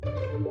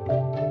Our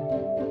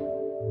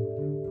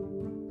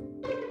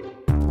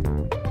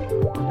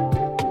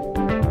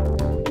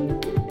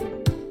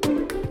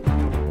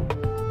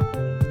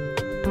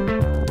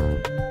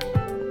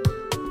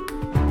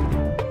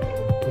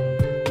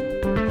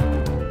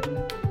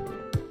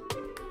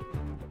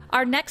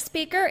next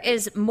speaker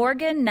is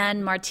Morgan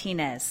Nunn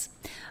Martinez.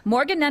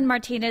 Morgan Nunn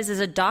Martinez is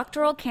a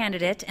doctoral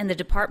candidate in the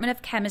Department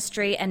of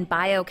Chemistry and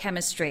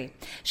Biochemistry.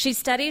 She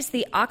studies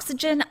the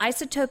oxygen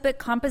isotopic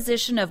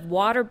composition of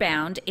water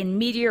bound in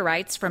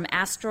meteorites from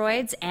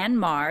asteroids and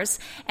Mars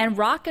and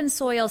rock and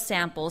soil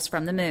samples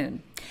from the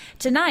moon.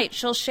 Tonight,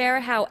 she'll share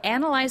how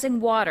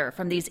analyzing water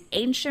from these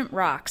ancient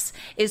rocks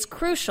is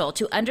crucial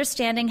to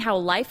understanding how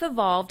life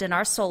evolved in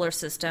our solar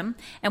system,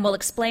 and will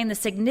explain the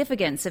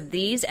significance of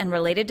these and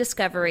related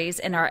discoveries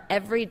in our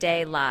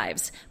everyday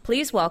lives.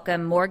 Please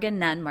welcome Morgan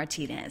Nunn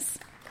Martinez.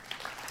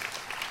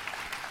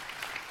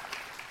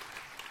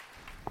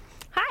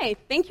 Hi,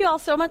 thank you all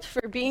so much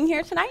for being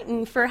here tonight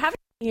and for having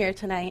me here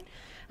tonight.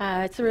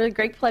 It's a really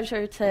great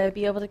pleasure to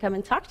be able to come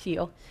and talk to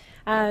you.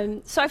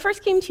 So I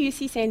first came to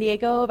UC San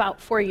Diego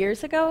about 4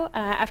 years ago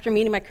after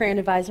meeting my current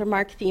advisor,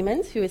 Mark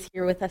Thiemens, who is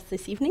here with us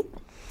this evening.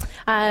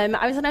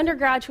 I was an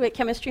undergraduate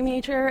chemistry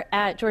major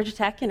at Georgia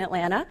Tech in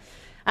Atlanta,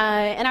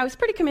 and I was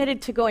pretty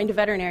committed to going to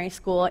veterinary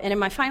school, and in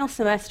my final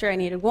semester I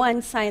needed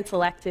one science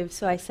elective,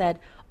 so I said,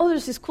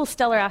 there's this cool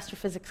stellar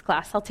astrophysics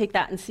class, I'll take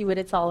that and see what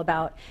it's all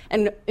about,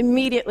 and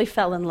immediately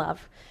fell in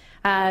love.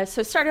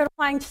 So started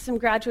applying to some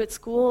graduate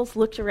schools,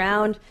 looked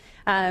around,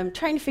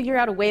 trying to figure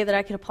out a way that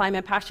I could apply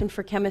my passion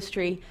for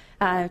chemistry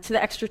to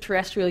the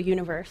extraterrestrial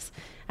universe,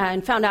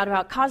 and found out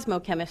about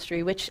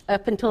cosmochemistry, which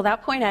up until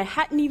that point I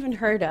hadn't even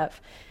heard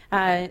of.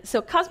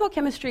 So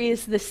cosmochemistry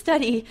is the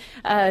study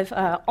of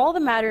all the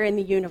matter in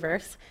the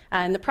universe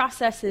and the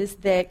processes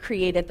that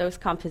created those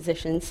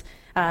compositions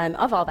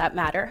of all that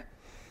matter.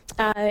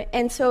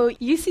 And so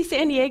UC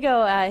San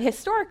Diego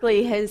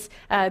historically has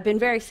been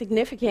very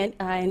significant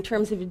in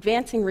terms of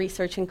advancing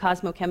research in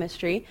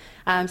cosmochemistry.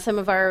 Some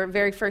of our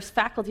very first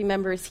faculty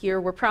members here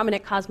were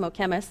prominent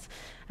cosmochemists,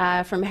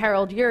 from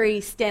Harold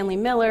Urey, Stanley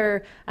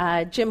Miller,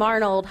 Jim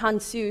Arnold,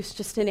 Hans Suess,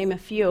 just to name a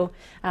few.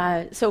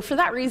 So for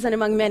that reason,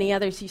 among many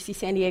others, UC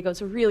San Diego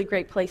is a really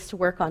great place to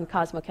work on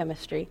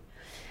cosmochemistry.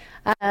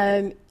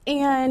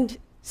 And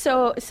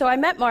so I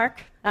met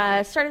Mark,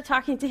 started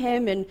talking to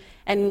him,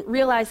 and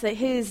realized that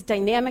his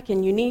dynamic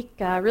and unique,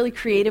 really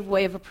creative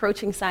way of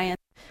approaching science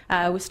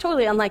was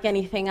totally unlike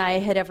anything I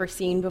had ever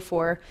seen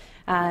before,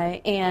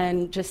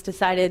 and just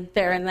decided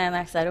there and then,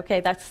 I said, okay,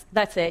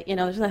 that's it.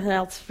 There's nothing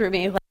else for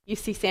me. Like,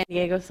 UC San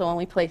Diego is the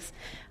only place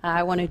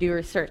I want to do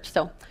research.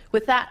 So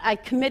with that, I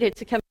committed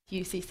to come to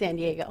UC San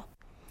Diego.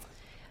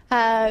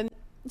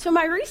 So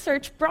my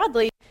research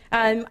broadly,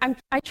 I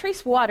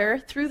trace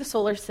water through the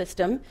solar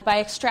system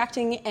by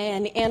extracting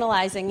and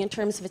analyzing, in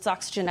terms of its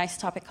oxygen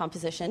isotopic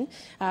composition,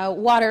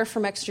 water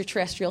from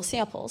extraterrestrial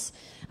samples.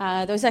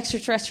 Those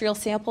extraterrestrial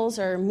samples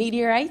are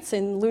meteorites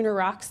and lunar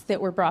rocks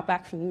that were brought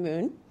back from the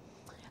moon.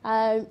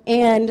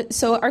 And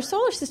so our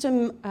solar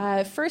system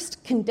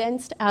first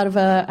condensed out of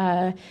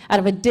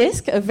a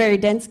disk of very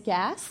dense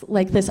gas,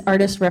 like this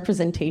artist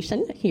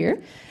representation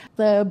here.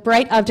 The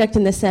bright object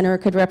in the center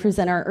could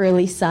represent our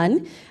early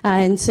sun.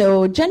 And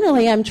so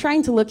generally, I'm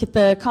trying to look at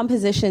the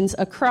compositions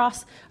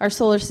across our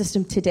solar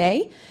system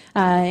today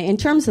in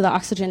terms of the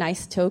oxygen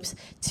isotopes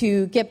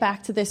to get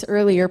back to this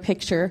earlier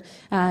picture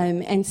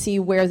and see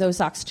where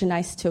those oxygen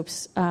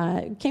isotopes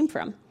came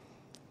from.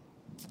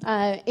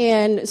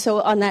 And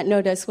so on that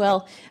note as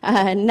well,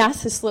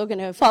 NASA's slogan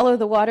of "Follow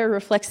the Water"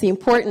 reflects the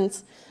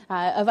importance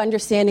of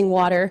understanding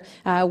water,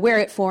 where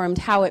it formed,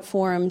 how it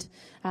formed,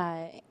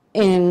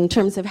 in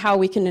terms of how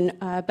we can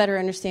better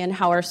understand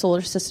how our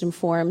solar system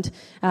formed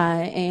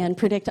and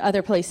predict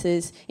other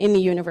places in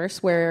the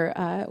universe where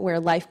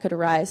life could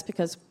arise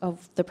because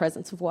of the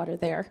presence of water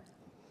there.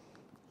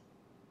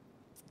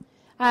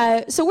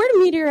 So where do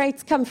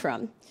meteorites come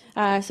from?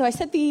 So I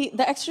said the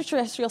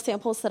extraterrestrial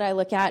samples that I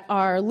look at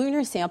are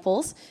lunar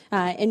samples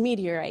and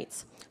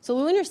meteorites. So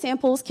the lunar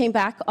samples came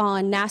back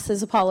on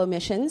NASA's Apollo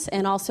missions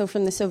and also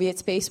from the Soviet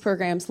space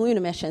program's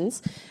Luna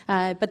missions.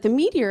 But the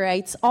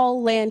meteorites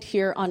all land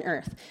here on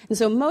Earth. And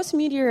so most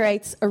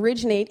meteorites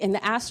originate in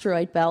the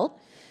asteroid belt.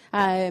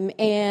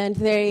 And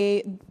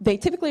they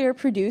typically are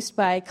produced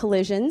by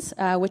collisions,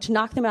 which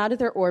knock them out of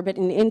their orbit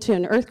and into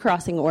an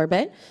Earth-crossing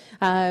orbit,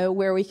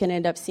 where we can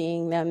end up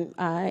seeing them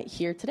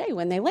here today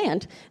when they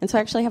land. And so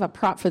I actually have a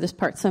prop for this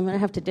part, so I'm going to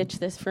have to ditch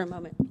this for a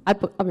moment. I'll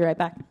be right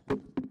back.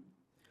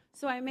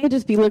 So I may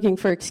just be looking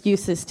for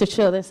excuses to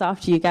show this off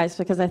to you guys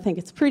because I think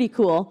it's pretty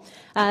cool.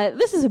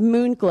 This is a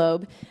moon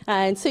globe,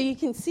 and so you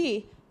can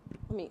see,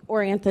 let me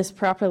orient this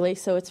properly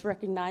so it's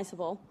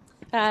recognizable.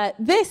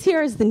 This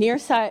here is the near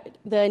side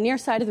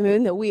of the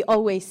moon that we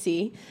always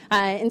see,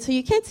 and so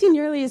you can't see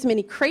nearly as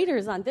many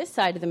craters on this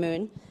side of the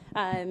moon,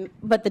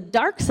 but the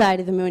dark side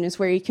of the moon is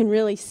where you can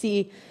really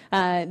see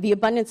the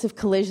abundance of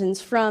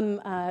collisions from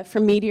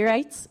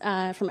meteorites,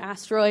 from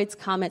asteroids,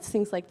 comets,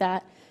 things like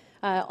that,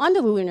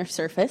 onto the lunar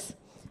surface.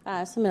 So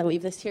I'm going to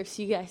leave this here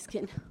so you guys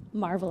can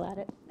marvel at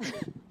it.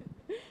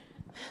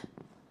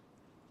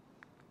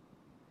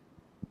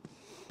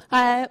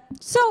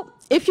 So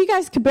if you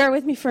guys could bear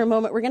with me for a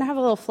moment, we're going to have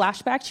a little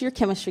flashback to your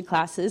chemistry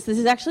classes. This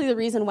is actually the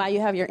reason why you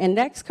have your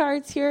index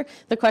cards here.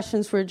 The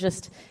questions were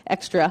just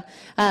extra.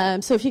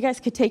 So if you guys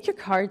could take your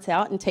cards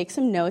out and take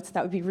some notes,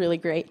 that would be really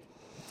great.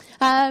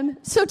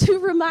 So to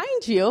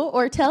remind you,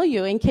 or tell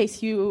you in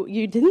case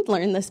you didn't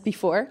learn this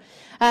before,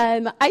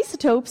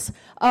 isotopes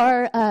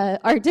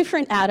are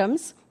different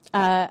atoms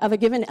of a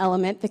given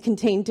element that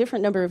contain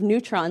different number of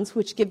neutrons,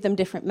 which give them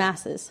different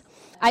masses.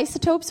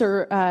 Isotopes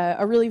are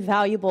a really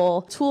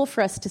valuable tool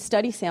for us to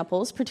study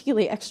samples,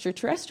 particularly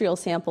extraterrestrial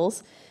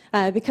samples,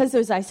 because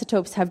those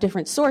isotopes have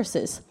different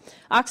sources.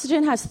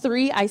 Oxygen has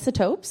 3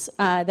 isotopes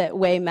that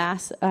weigh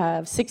mass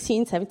of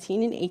 16,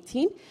 17, and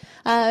 18,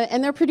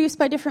 and they're produced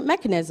by different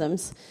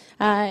mechanisms.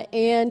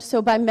 And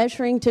so by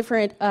measuring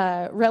different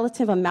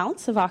relative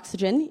amounts of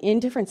oxygen in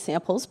different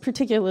samples,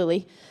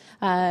 particularly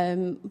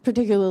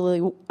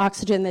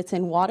oxygen that's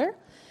in water,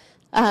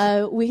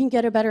 we can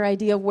get a better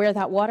idea of where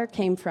that water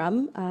came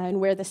from and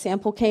where the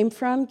sample came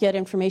from, get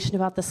information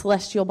about the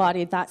celestial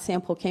body that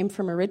sample came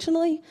from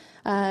originally,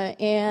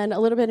 and a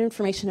little bit of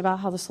information about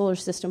how the solar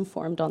system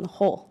formed on the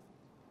whole.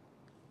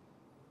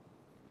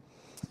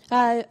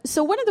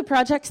 So one of the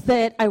projects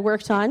that I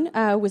worked on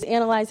was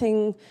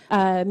analyzing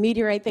a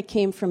meteorite that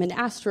came from an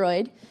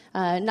asteroid.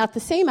 Not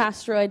the same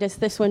asteroid as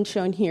this one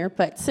shown here,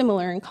 but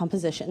similar in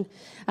composition.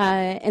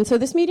 And so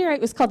this meteorite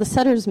was called the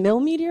Sutter's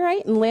Mill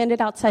meteorite and landed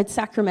outside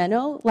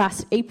Sacramento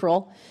last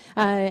April.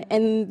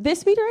 And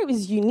this meteorite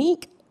was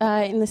unique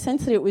in the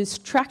sense that it was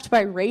tracked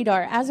by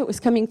radar as it was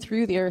coming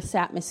through the Earth's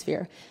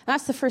atmosphere. And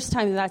that's the first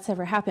time that's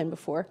ever happened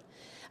before.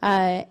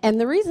 And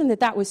the reason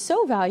that was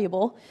so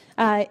valuable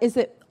is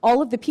that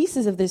all of the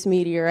pieces of this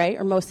meteorite,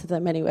 or most of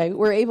them anyway,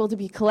 were able to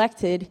be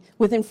collected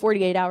within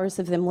 48 hours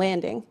of them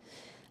landing.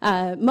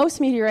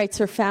 Most meteorites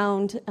are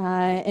found,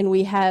 and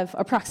we have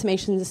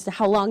approximations as to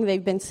how long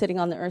they've been sitting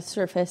on the Earth's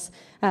surface,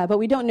 but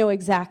we don't know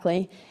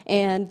exactly.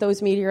 And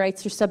those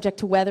meteorites are subject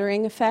to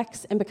weathering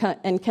effects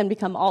and can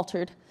become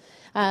altered.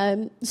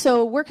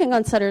 So working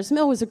on Sutter's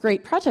Mill was a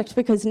great project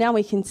because now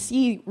we can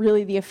see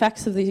really the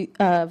effects of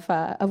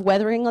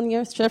weathering on the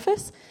Earth's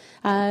surface.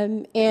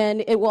 And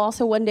it will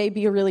also one day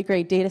be a really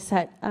great data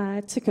set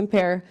to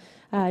compare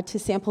to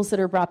samples that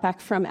are brought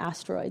back from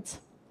asteroids.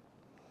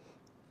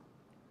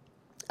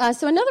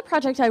 So another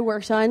project I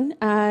worked on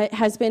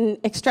has been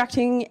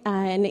extracting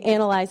and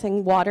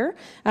analyzing water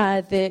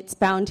that's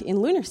bound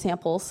in lunar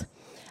samples.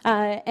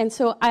 And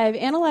so I've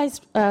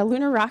analyzed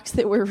lunar rocks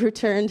that were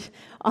returned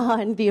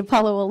on the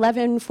Apollo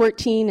 11,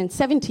 14, and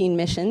 17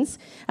 missions,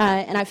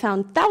 and I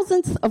found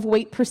thousands of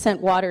weight %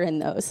 water in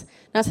those.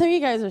 Now, some of you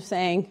guys are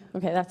saying,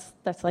 okay,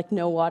 that's like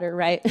no water,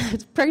 right?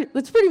 It's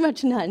pretty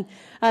much none.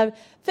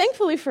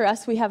 Thankfully for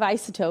us, we have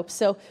isotopes,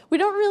 so we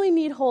don't really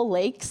need whole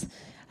lakes.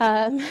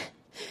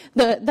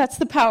 That's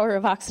the power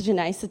of oxygen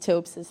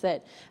isotopes, is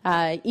that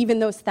even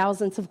those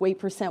thousands of weight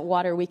 %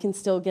 water, we can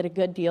still get a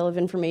good deal of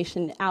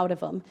information out of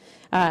them.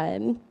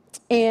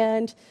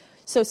 And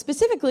so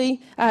specifically,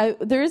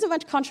 there isn't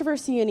much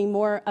controversy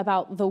anymore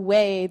about the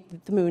way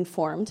that the moon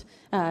formed.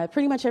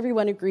 Pretty much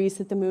everyone agrees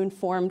that the moon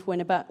formed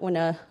when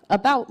a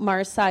about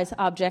Mars-sized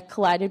object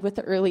collided with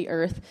the early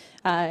Earth,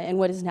 and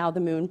what is now the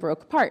moon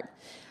broke apart.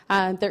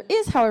 There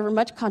is, however,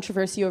 much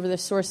controversy over the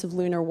source of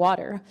lunar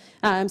water.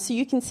 So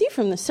you can see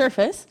from the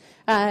surface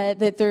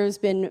that there's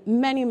been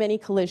many, many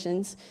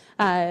collisions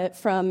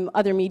from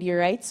other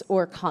meteorites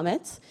or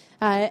comets.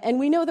 And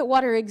we know that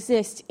water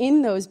exists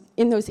in those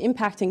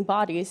impacting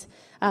bodies.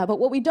 But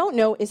what we don't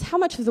know is how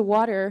much of the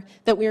water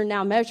that we are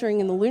now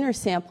measuring in the lunar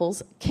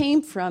samples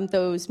came from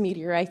those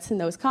meteorites and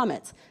those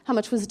comets. How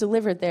much was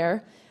delivered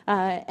there,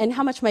 and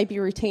how much might be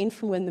retained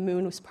from when the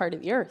moon was part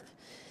of the Earth.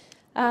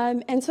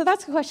 And so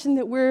that's a question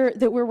that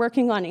we're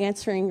working on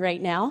answering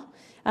right now,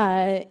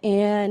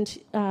 and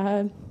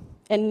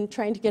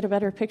trying to get a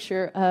better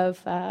picture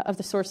of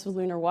the source of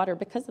lunar water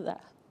because of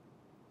that.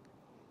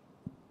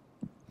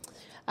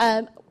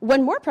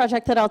 One more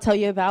project that I'll tell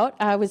you about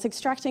was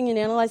extracting and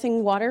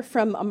analyzing water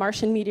from a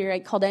Martian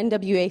meteorite called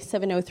NWA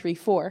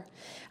 7034.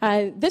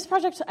 This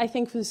project, I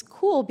think, was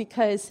cool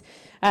because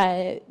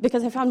I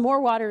found more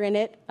water in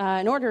it,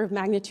 an order of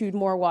magnitude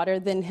more water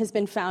than has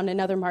been found in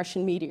other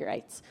Martian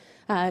meteorites.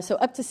 So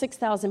up to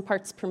 6,000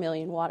 parts per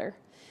million water.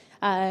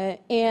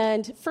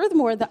 And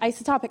furthermore, the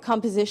isotopic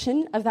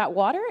composition of that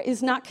water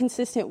is not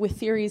consistent with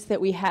theories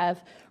that we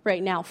have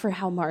right now for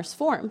how Mars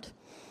formed.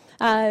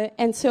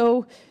 And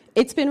so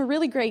it's been a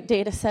really great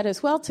data set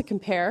as well to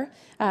compare,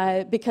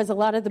 because a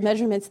lot of the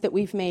measurements that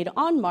we've made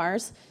on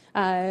Mars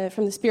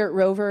from the Spirit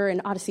rover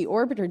and Odyssey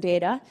orbiter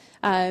data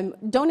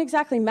don't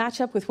exactly match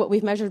up with what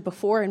we've measured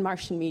before in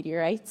Martian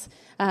meteorites.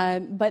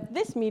 But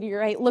this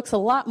meteorite looks a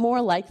lot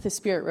more like the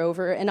Spirit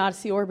rover and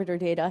Odyssey orbiter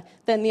data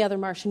than the other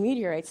Martian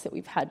meteorites that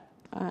we've had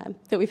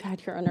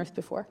here on Earth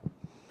before.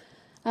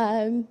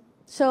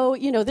 So,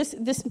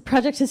 this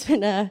project has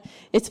been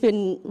it's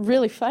been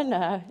really fun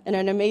and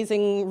an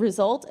amazing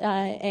result,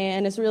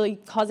 and is really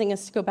causing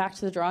us to go back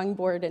to the drawing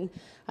board and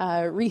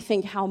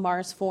rethink how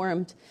Mars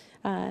formed,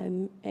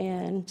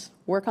 and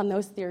work on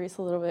those theories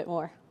a little bit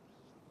more.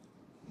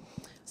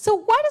 So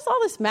why does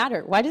all this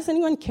matter? Why does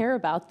anyone care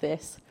about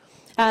this?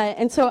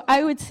 And so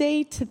I would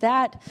say to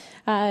that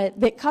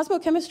that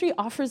cosmochemistry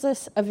offers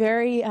us a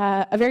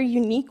very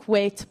unique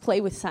way to play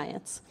with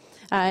science.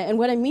 And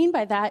what I mean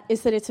by that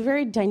is that it's a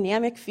very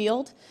dynamic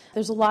field.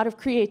 There's a lot of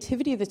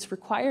creativity that's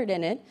required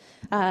in it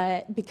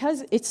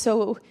because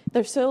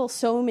there's still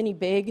so many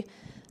big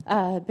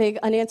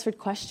unanswered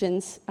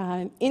questions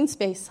in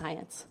space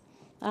science.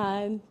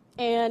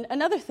 And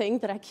another thing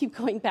that I keep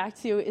going back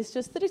to is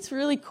just that it's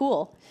really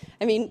cool.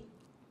 I mean,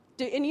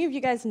 do any of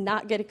you guys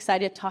not get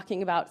excited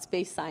talking about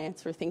space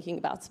science or thinking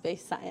about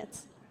space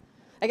science?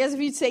 I guess if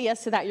you'd say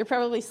yes to that, you're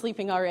probably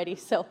sleeping already,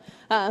 so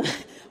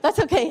that's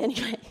okay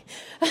anyway.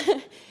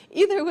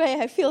 Either way,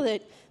 I feel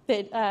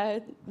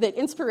that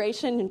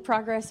inspiration and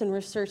progress and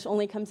research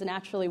only comes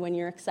naturally when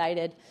you're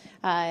excited,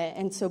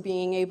 and so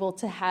being able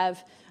to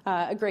have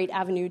a great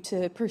avenue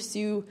to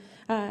pursue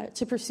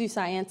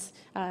science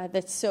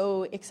that's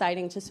so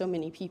exciting to so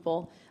many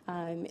people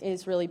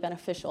is really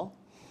beneficial.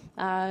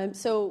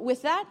 So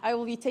with that, I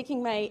will be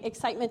taking my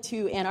excitement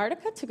to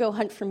Antarctica to go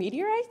hunt for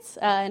meteorites.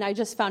 And I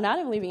just found out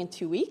I'm leaving in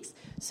 2 weeks,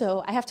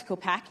 so I have to go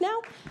pack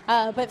now.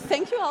 But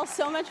thank you all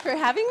so much for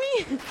having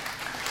me.